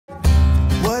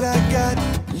What I got,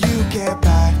 you can't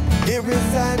buy. It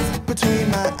resides between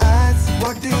my eyes.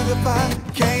 Walked through the fire,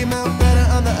 came out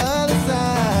better on the other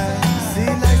side. See,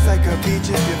 life's like a beach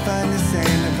if you find the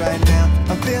sand. And right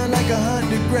now, I feel like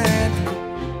 100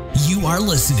 grand. You are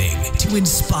listening to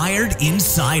Inspired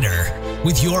Insider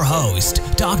with your host,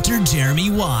 Dr.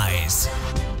 Jeremy Weisz.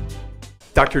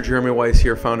 Dr. Jeremy Weisz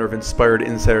here, founder of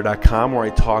InspiredInsider.com, where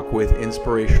I talk with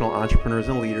inspirational entrepreneurs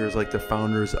and leaders like the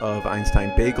founders of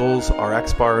Einstein Bagels,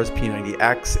 RX Bars, P90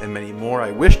 X, and many more.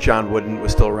 I wish John Wooden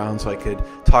was still around so I could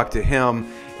talk to him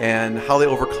and how they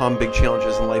overcome big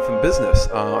challenges in life and business.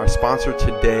 Our sponsor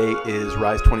today is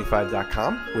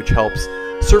Rise25.com, which helps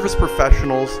service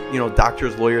professionals,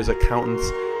 doctors, lawyers, accountants,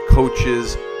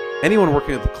 coaches, anyone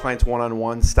working with clients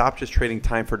one-on-one, stop just trading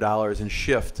time for dollars and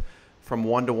shift from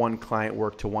one-to-one client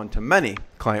work to one-to-many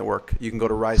client work. You can go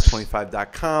to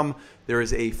Rise25.com. There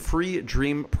is a free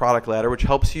dream product ladder, which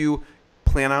helps you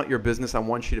plan out your business on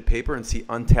one sheet of paper and see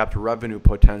untapped revenue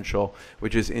potential,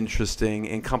 which is interesting.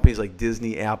 And companies like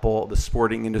Disney, Apple, the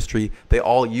sporting industry, they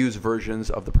all use versions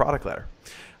of the product ladder.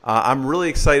 I'm really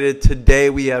excited. Today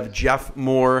we have Jeff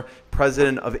Moore,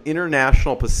 president of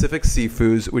International Pacific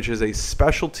Seafoods, which is a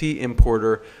specialty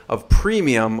importer of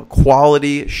premium,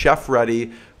 quality,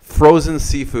 chef-ready, frozen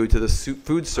seafood to the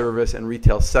food service and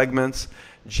retail segments.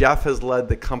 Jeff has led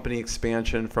the company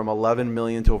expansion from 11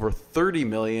 million to over 30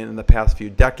 million in the past few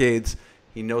decades.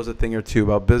 He knows a thing or two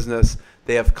about business.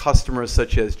 They have customers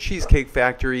such as Cheesecake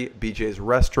Factory, BJ's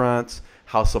Restaurants,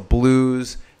 House of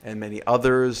Blues, and many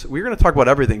others. We're going to talk about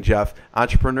everything, Jeff.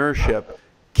 Entrepreneurship,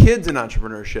 kids in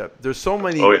entrepreneurship. There's so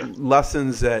many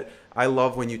lessons that I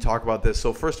love when you talk about this.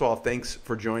 So first of all, thanks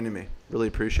for joining me. Really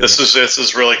appreciate it. This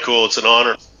is really cool. It's an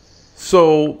honor.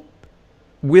 So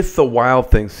with the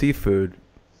Wild Thing seafood,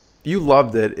 you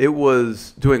loved it. It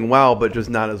was doing well, but just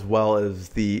not as well as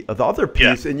the other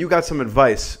piece. Yeah. And you got some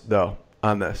advice, though,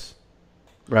 on this,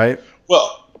 right?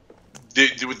 Well, the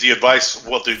advice,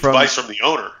 advice from the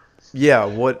owner.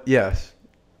 Yeah, yes.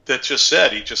 He just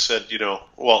said,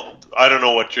 well, I don't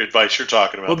know what your advice you're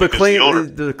talking about. Well,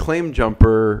 the Claim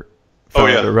Jumper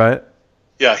founder, right?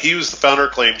 Yeah, he was the founder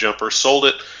of Claim Jumper,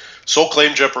 sold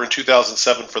Claim Jumper in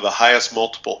 2007 for the highest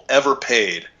multiple ever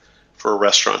paid for a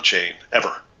restaurant chain,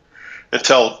 ever.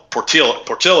 Until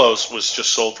Portillo's was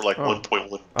just sold for like 1.1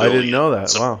 billion. I didn't know that.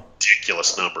 Some wow.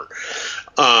 ridiculous number.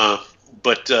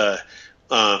 But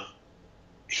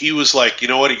he was like, you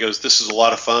know what? He goes, this is a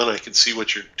lot of fun. I can see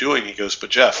what you're doing. He goes, but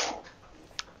Jeff,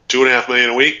 $2.5 million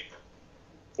a week,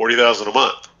 $40,000 a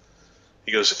month.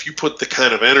 He goes, if you put the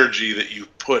kind of energy that you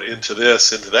put into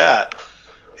this, into that,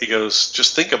 he goes,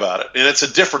 just think about it. And it's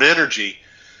a different energy,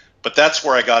 but that's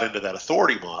where I got into that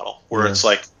authority model, where it's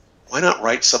like, why not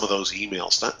write some of those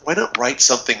emails? Why not write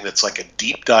something that's like a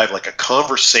deep dive, like a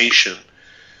conversation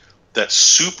that's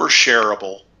super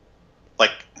shareable,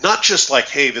 like not just like,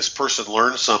 hey, this person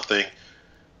learned something,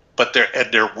 but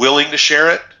they're willing to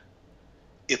share it.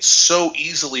 It's so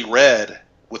easily read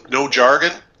with no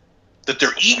jargon that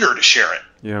they're eager to share it.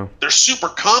 Yeah. They're super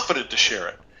confident to share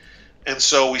it. And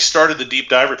so we started the deep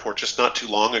dive report just not too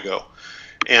long ago.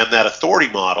 And that authority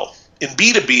model in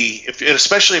B2B,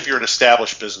 especially if you're an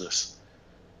established business,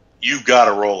 you've got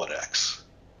a Rolodex,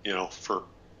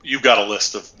 you've got a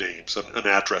list of names, an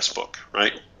address book,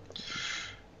 right?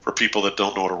 For people that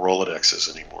don't know what a Rolodex is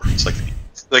anymore. It's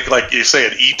like you say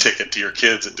an e-ticket to your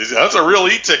kids at Disney. That's a real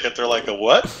e-ticket. They're like, a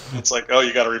what? It's like, oh,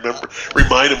 you got to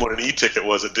remind them what an e-ticket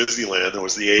was at Disneyland. There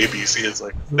was the A, B, C. It's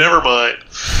like, never mind.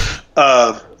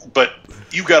 But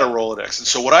you've got a Rolodex. And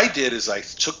so what I did is I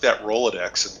took that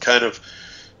Rolodex and kind of,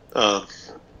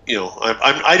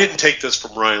 I didn't take this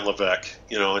from Ryan Levesque,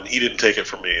 and he didn't take it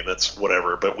from me. And that's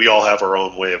whatever. But we all have our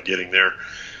own way of getting there.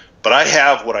 But I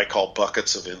have what I call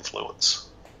buckets of influence,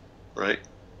 right?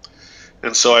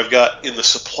 And so I've got in the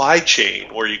supply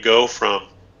chain where you go from,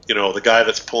 the guy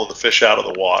that's pulling the fish out of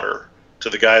the water to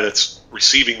the guy that's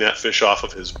receiving that fish off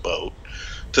of his boat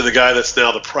to the guy that's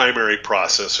now the primary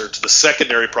processor, to the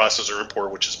secondary processor importer,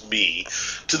 which is me,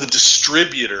 to the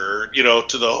distributor,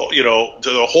 to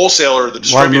the wholesaler, the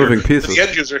distributor, moving pieces. To the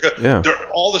end user,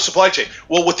 all the supply chain.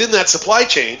 Well, within that supply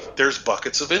chain, there's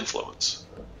buckets of influence.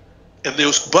 And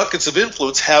those buckets of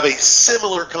influence have a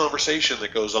similar conversation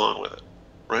that goes on with it,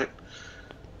 right?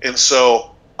 And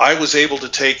so I was able to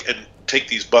take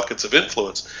these buckets of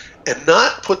influence and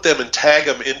not put them and tag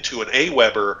them into an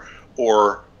AWeber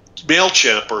or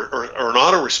MailChimp or an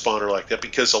autoresponder like that,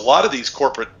 because a lot of these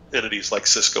corporate entities like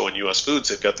Cisco and US Foods,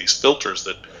 they've got these filters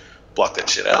that block that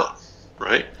shit out,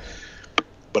 right?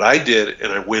 But I did,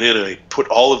 and I went in and I put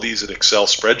all of these in Excel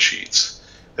spreadsheets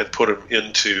and put them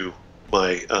into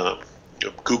my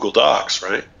Google Docs,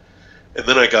 right? And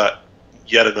then I got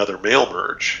yet another mail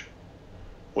merge,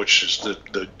 which is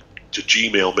the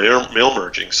Gmail mail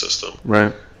merging system.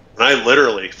 Right. And I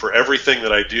literally, for everything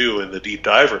that I do in the deep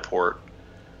dive report,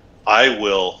 I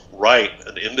will write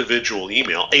an individual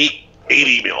email, eight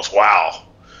emails. Wow.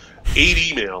 8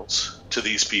 emails to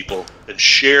these people and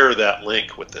share that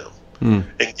link with them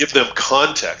and give them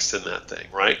context in that thing,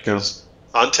 right? Because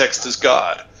context is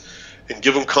God. And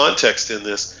give them context in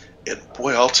this. And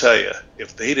boy, I'll tell you,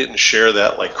 if they didn't share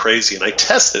that like crazy, and I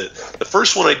tested it. The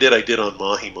first one I did on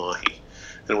Mahi Mahi.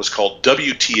 And it was called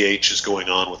WTH is going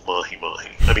on with Mahi Mahi.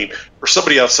 I mean, for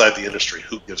somebody outside the industry,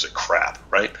 who gives a crap,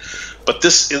 right? But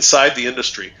this inside the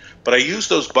industry. But I used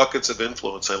those buckets of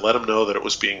influence. I let them know that it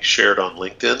was being shared on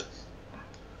LinkedIn.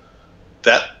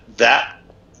 That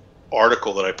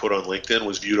article that I put on LinkedIn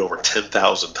was viewed over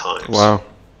 10,000 times. Wow.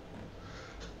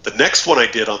 The next one I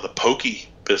did on the pokey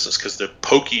business, because the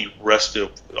pokey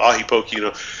ahi pokey,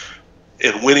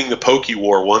 and winning the pokey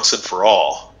war once and for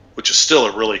all, which is still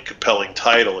a really compelling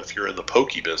title if you're in the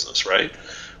pokey business, right?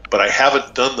 But I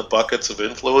haven't done the buckets of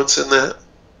influence in that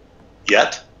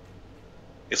yet.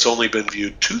 It's only been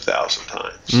viewed 2,000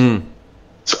 times.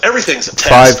 So everything's a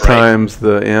test, 5 times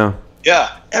the,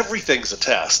 Yeah, everything's a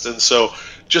test. And so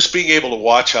just being able to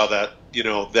watch how that,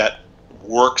 that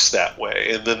works that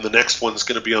way. And then the next one's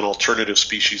going to be on alternative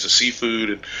species of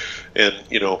seafood and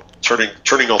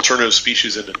turning alternative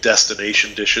species into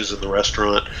destination dishes in the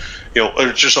restaurant.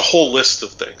 Just a whole list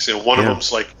of things. One of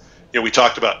them's like, we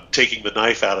talked about taking the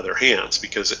knife out of their hands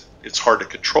because it's hard to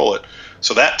control it.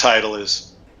 So that title is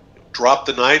drop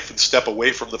the knife and step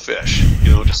away from the fish,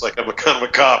 just like I'm a kind of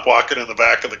a cop walking in the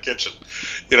back of the kitchen,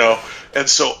 and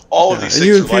so all of these things.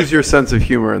 You infuse your sense of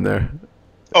humor in there.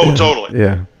 Oh, totally.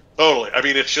 Yeah. Totally. I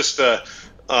mean, it's just,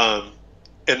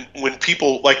 and when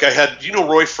people, like I had, do you know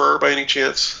Roy Furr by any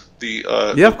chance?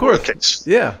 Yeah, of course. Case.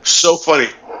 Yeah. So funny.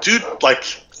 Dude,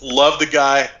 love the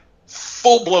guy,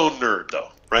 full-blown nerd though,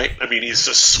 right? I mean, he's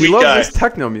a sweet guy. He loves his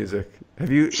techno music.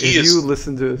 Have you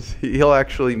listened to his, he'll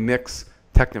actually mix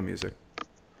techno music.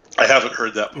 I haven't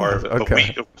heard that part of it.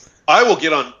 Okay. But I will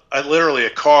get on, literally a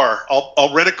car.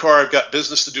 I'll rent a car. I've got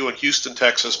business to do in Houston,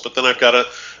 Texas, but then I've got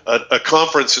a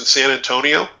conference in San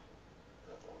Antonio.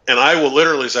 And I will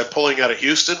literally, as I'm pulling out of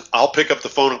Houston, I'll pick up the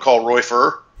phone and call Roy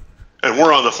Furr, and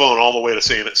we're on the phone all the way to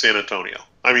San Antonio.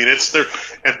 I mean, it's there,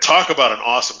 and talk about an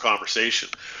awesome conversation.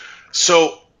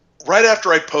 So right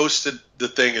after I posted the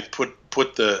thing and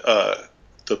put the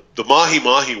Mahi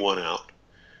Mahi one out,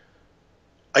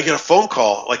 I get a phone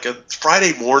call like a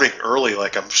Friday morning early,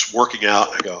 like I'm just working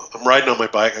out. I go, I'm riding on my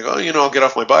bike. I go, I'll get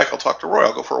off my bike. I'll talk to Roy.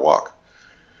 I'll go for a walk.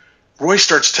 Roy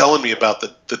starts telling me about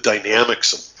the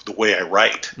dynamics of the way I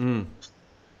write.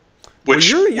 Which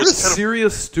you're a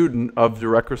serious student of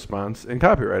direct response and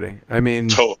copywriting. I mean,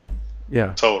 total.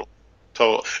 And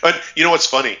you know what's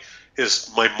funny is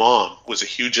my mom was a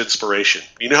huge inspiration.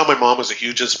 You know how my mom was a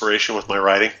huge inspiration with my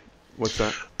writing? What's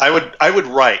that? I would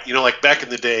write. Like back in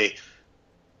the day.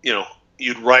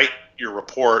 You'd write your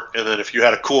report, and then if you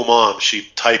had a cool mom,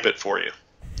 she'd type it for you.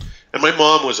 And my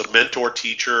mom was a mentor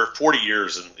teacher, 40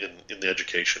 years in the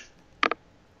education.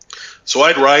 So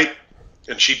I'd write,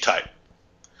 and she'd type.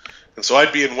 And so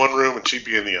I'd be in one room, and she'd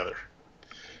be in the other.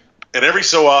 And every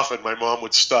so often, my mom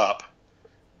would stop,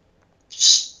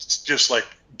 just like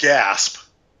gasp,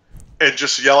 and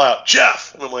just yell out,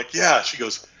 "Jeff!" And I'm like, "Yeah." She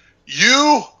goes,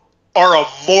 "You are a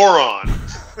moron."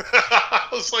 I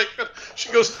was like, she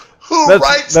goes, "Who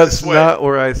writes this way?" That's not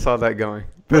where I saw that going.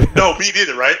 No, me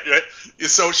neither, right?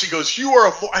 So she goes, "You are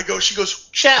a she goes,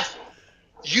 "Jeff,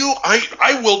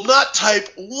 I will not type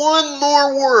one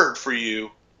more word for you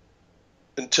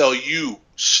until you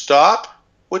stop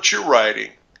what you're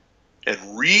writing and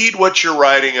read what you're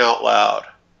writing out loud.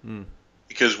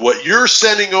 Because what you're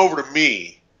sending over to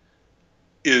me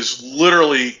is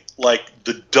literally like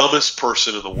the dumbest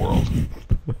person in the world."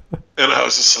 And I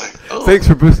was just like, "Oh, thanks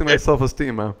for boosting my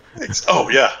self-esteem, Mom." Oh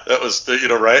yeah, that was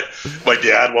right. My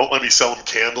dad won't let me sell him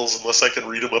candles unless I can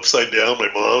read them upside down.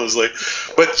 My mom was like,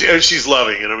 but she's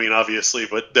loving it. I mean, obviously,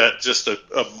 but that just a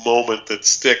moment that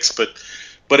sticks. But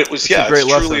it was it's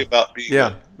truly about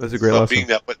being that's a great lesson. Being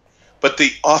that. But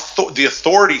the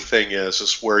authority thing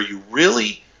is where you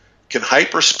really can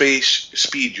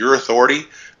speed your authority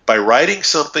by writing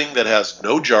something that has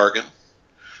no jargon.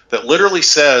 That literally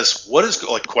says, what is,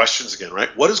 like questions again, right?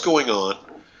 What is going on?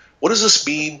 What does this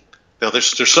mean? Now,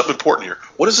 there's something important here.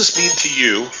 What does this mean to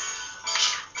you?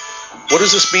 What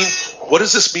does this mean? What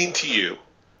does this mean to you?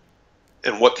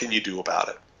 And what can you do about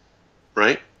it?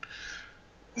 Right?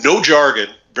 No jargon,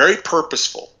 very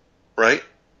purposeful, right?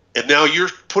 And now you're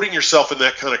putting yourself in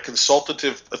that kind of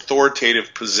consultative,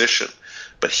 authoritative position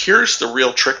But here's the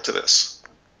real trick to this.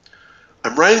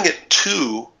 I'm writing it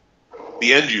to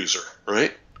the end user,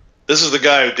 right? This is the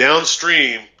guy who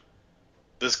downstream,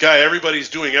 this guy, everybody's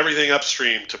doing everything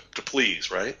upstream to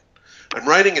please, right? I'm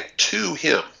writing it to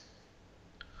him,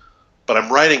 but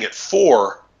I'm writing it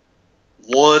for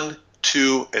 1,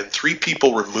 2, and 3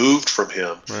 people removed from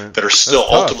him that are still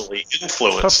ultimately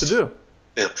influenced. It's tough to do.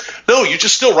 Yeah. No, you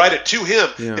just still write it to him.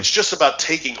 Yeah. It's just about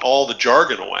taking all the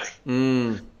jargon away.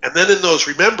 And then in those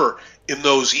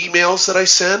emails that I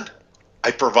send,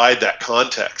 I provide that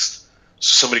context.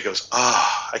 So somebody goes,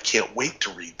 I can't wait to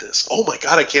read this. Oh my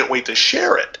God, I can't wait to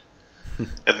share it.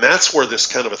 And that's where this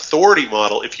kind of authority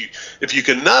model, if you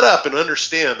can nut up and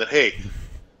understand that, hey,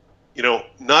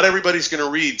 not everybody's going to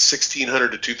read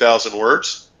 1,600 to 2,000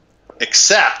 words,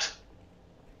 except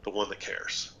the one that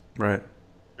cares. Right.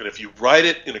 And if you write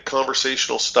it in a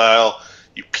conversational style,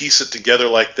 you piece it together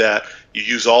like that, you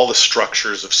use all the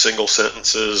structures of single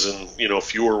sentences and,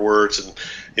 fewer words and,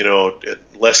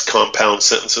 less compound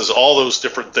sentences, all those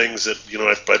different things that,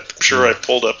 I'm sure I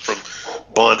pulled up from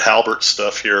Bond Halbert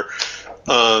stuff here.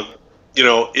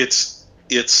 It's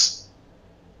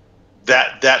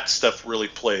that stuff really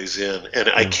plays in. And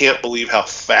I can't believe how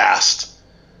fast,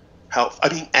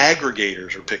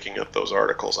 aggregators are picking up those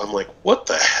articles. I'm like, what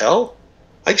the hell?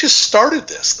 I just started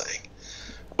this thing.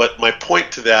 But my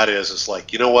point to that is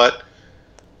like, you know what?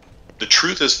 The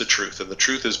truth is the truth, and the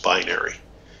truth is binary.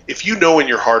 If you know in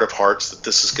your heart of hearts that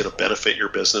this is going to benefit your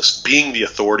business, being the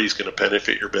authority is going to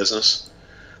benefit your business,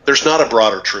 there's not a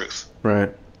broader truth.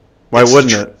 Right. Why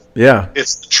wouldn't it? Yeah.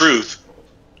 It's the truth.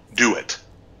 Do it.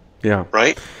 Yeah.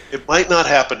 Right? It might not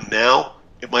happen now.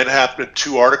 It might happen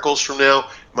 2 articles from now.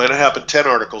 It might not happen 10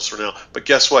 articles from now. But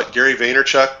guess what? Gary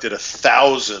Vaynerchuk did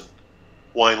 1,000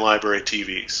 wine library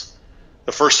TVs.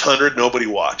 The first 100, nobody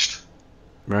watched.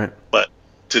 Right. But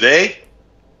today,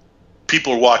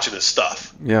 people are watching his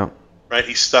stuff. Yeah. Right?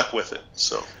 He's stuck with it.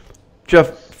 So,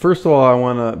 Jeff, first of all, I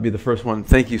want to be the first one.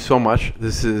 Thank you so much.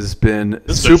 This has been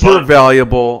super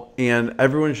valuable, and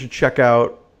everyone should check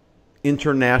out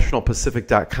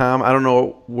InternationalPacific.com. I don't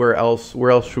know where else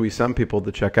should we send people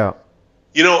to check out?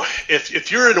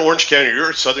 If you're in Orange County or you're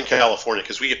in Southern California,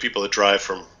 because we get people that drive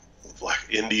from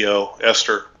Indio,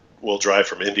 Esther will drive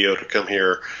from Indio to come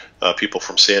here. People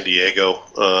from San Diego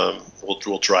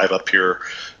will drive up here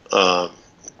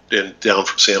and down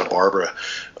from Santa Barbara.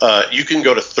 You can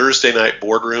go to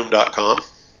ThursdayNightBoardroom.com.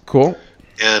 Cool.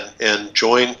 And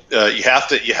join. You have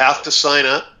to sign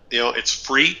up. It's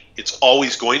free. It's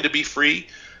always going to be free.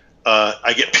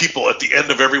 I get people at the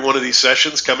end of every one of these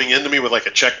sessions coming into me with like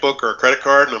a checkbook or a credit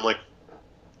card, and I'm like,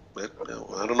 I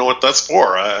don't know what that's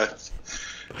for.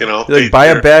 Buy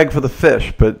a bag for the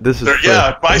fish, but this is free.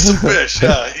 Yeah, buy some fish.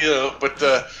 Yeah, but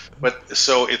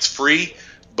so it's free,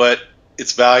 but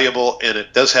it's valuable, and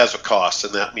it does have a cost,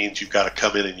 and that means you've got to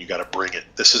come in and you got to bring it.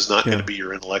 This is not going to be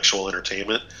your intellectual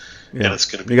entertainment, and it's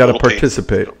going to be. You got to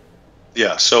participate.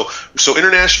 Yeah. So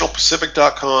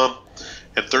InternationalPacific.com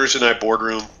and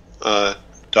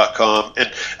ThursdayNightBoardroom.com,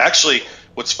 and actually,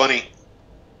 what's funny.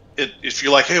 If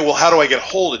you're like, hey, well, how do I get a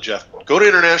hold of Jeff? Go to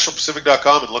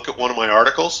InternationalPacific.com and look at one of my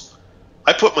articles.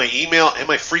 I put my email and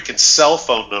my freaking cell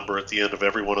phone number at the end of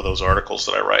every one of those articles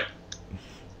that I write.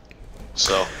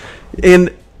 So,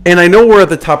 and I know we're at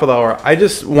the top of the hour. I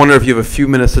just wonder if you have a few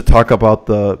minutes to talk about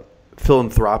the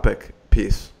philanthropic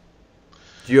piece.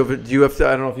 Do you have to?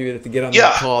 I don't know if you have to get on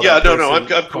that call. Yeah, no, I'm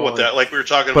cool with that. Like we were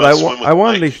talking about. But I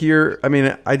wanted to hear. I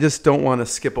mean, I just don't want to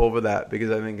skip over that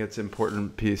because I think it's an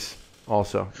important piece.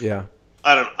 Also, yeah.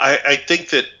 I think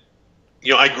that,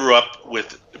 I grew up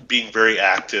with being very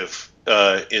active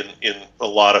in a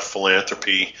lot of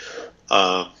philanthropy,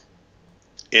 and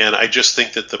I just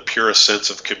think that the purest sense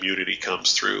of community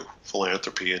comes through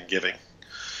philanthropy and giving.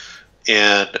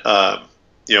 And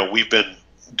we've been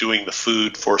doing the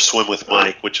food for Swim with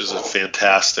Mike, which is a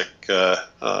fantastic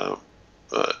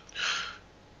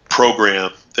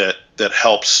program that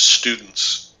helps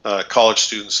students. College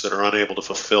students that are unable to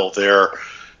fulfill their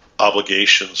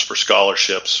obligations for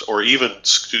scholarships, or even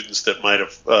students that might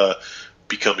have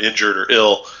become injured or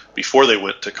ill before they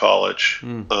went to college,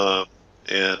 but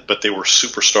they were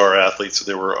superstar athletes and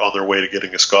they were on their way to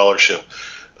getting a scholarship.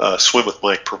 Swim with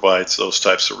Mike provides those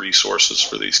types of resources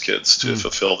for these kids to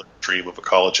fulfill their dream of a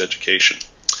college education,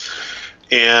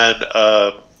 and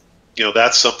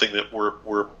that's something that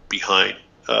we're behind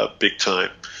big time.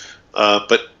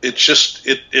 But it's just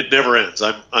it never ends.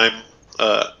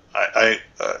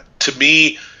 To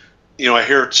me, I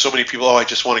hear so many people. Oh, I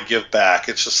just want to give back.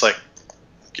 It's just like,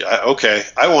 okay,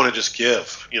 I want to just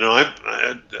give. I'm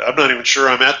not even sure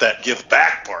I'm at that give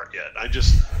back part yet.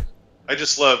 I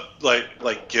just love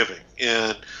like giving,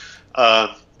 and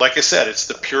like I said, it's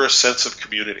the purest sense of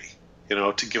community. You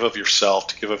know, to give of yourself,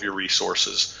 to give of your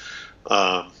resources,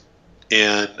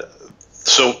 and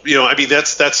so I mean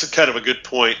that's kind of a good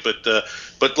point.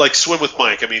 But like Swim with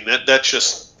Mike, I mean that's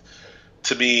just,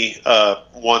 to me,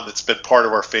 one that's been part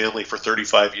of our family for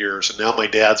 35 years, and now my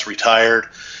dad's retired,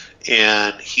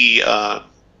 and he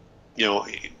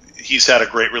he's had a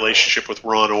great relationship with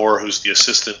Ron Orr, who's the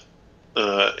assistant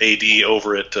AD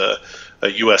over at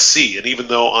USC. And even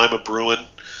though I'm a Bruin,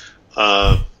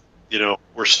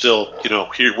 we're still,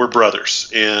 here we're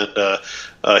brothers. And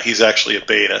he's actually a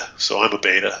Beta, so I'm a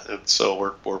Beta, and so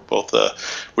we're both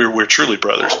we're truly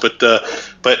brothers. But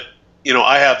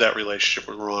I have that relationship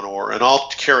with Ron Orr, and I'll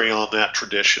carry on that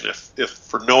tradition if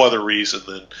for no other reason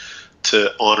than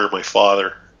to honor my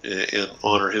father and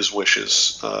honor his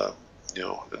wishes.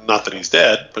 Not that he's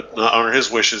dead, but honor his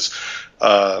wishes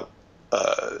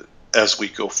as we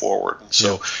go forward. And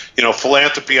so,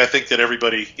 philanthropy, I think that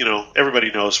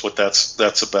everybody knows what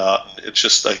that's about. It's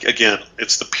just like, again,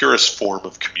 it's the purest form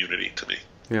of community to me.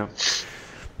 Yeah.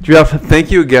 Jeff,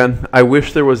 thank you again. I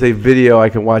wish there was a video I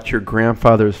could watch your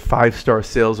grandfather's 5-star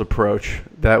sales approach.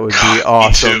 That would be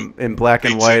awesome in black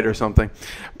and white or something.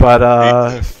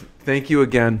 But thank you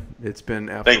again. It's been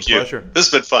an absolute pleasure. This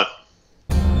has been fun.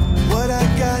 What I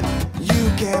got, you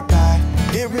can't buy.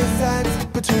 It resides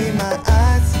between my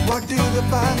eyes. Walked through the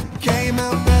fire, came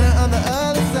out better on the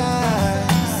other side.